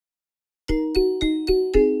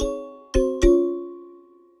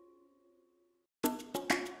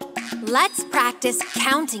Let's practice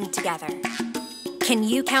counting together. Can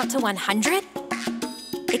you count to 100?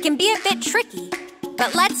 It can be a bit tricky,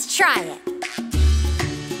 but let's try it.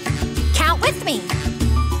 Count with me.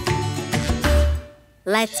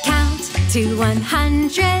 Let's count to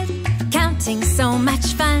 100. Counting's so much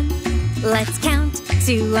fun. Let's count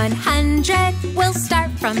to 100. We'll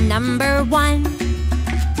start from number 1.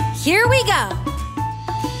 Here we go.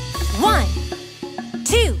 1,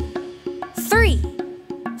 2, 3,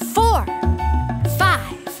 4,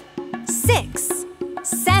 5, 6,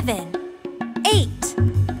 7, 8,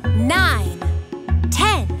 9,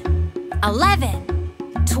 10, 11,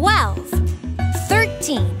 12,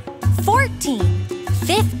 13, 14,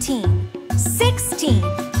 15, 16,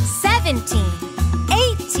 17,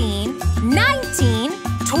 18, 19,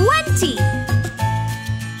 20.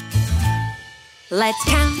 Let's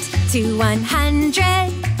count to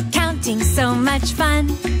 100. Counting's so much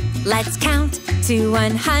fun. Let's count to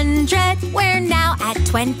 100. We're now at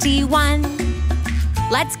 21.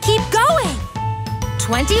 Let's keep going.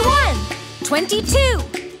 21, 22,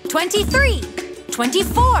 23,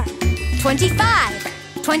 24, 25,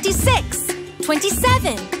 26,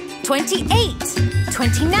 27, 28,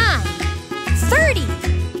 29, 30,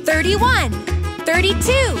 31,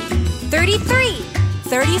 32, 33,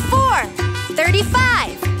 34,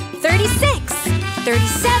 35, 36,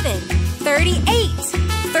 37, 38,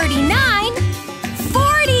 39,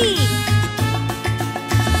 40.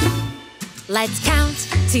 Let's count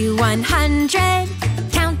to 100.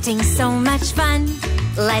 Counting's so much fun.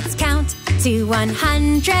 Let's count to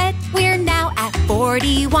 100. We're now at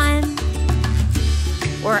 41.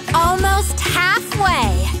 We're almost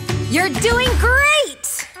halfway. You're doing great!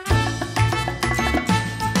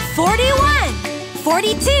 41,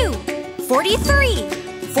 42, 43,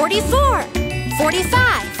 44,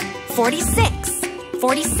 45, 46,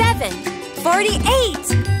 47, 48,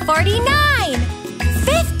 49,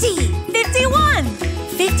 50, 51,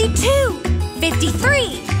 52,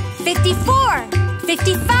 53, 54,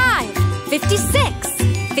 55, 56,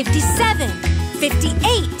 57,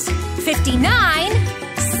 58, 59,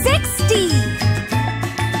 60.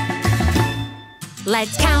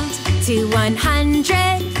 Let's count to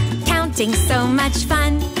 100. Counting's so much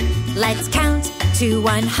fun. Let's count to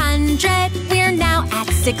 100. We're now at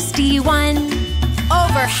 61.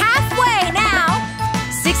 Over halfway now.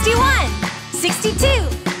 61, 62,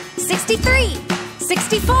 63,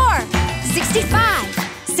 64, 65,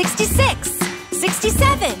 66,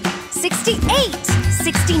 67, 68,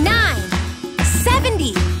 69,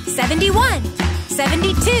 70, 71,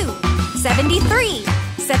 72, 73,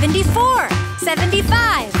 74,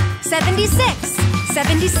 75, 76,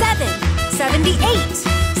 77, 78,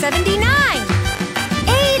 79,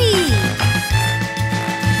 80.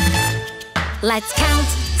 Let's count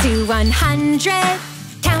to 100.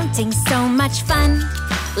 Counting's so much fun.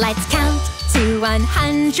 Let's count to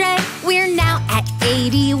 100. We're now at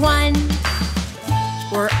 81.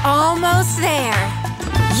 We're almost there.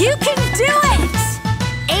 You can do it!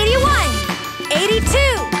 81,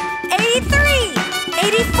 82, 83,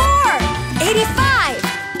 84, 85,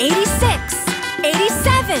 86,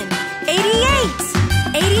 87, 88,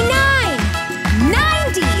 89,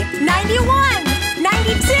 90, 91,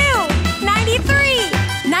 92, 93,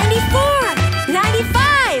 94,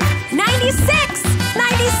 95, 96,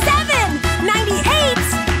 97, 98,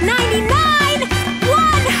 99,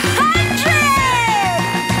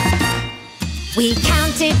 100! We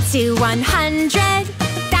counted to 100.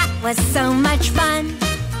 That was so much fun.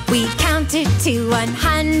 We counted to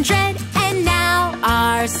 100, and now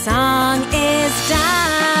our song is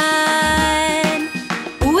done.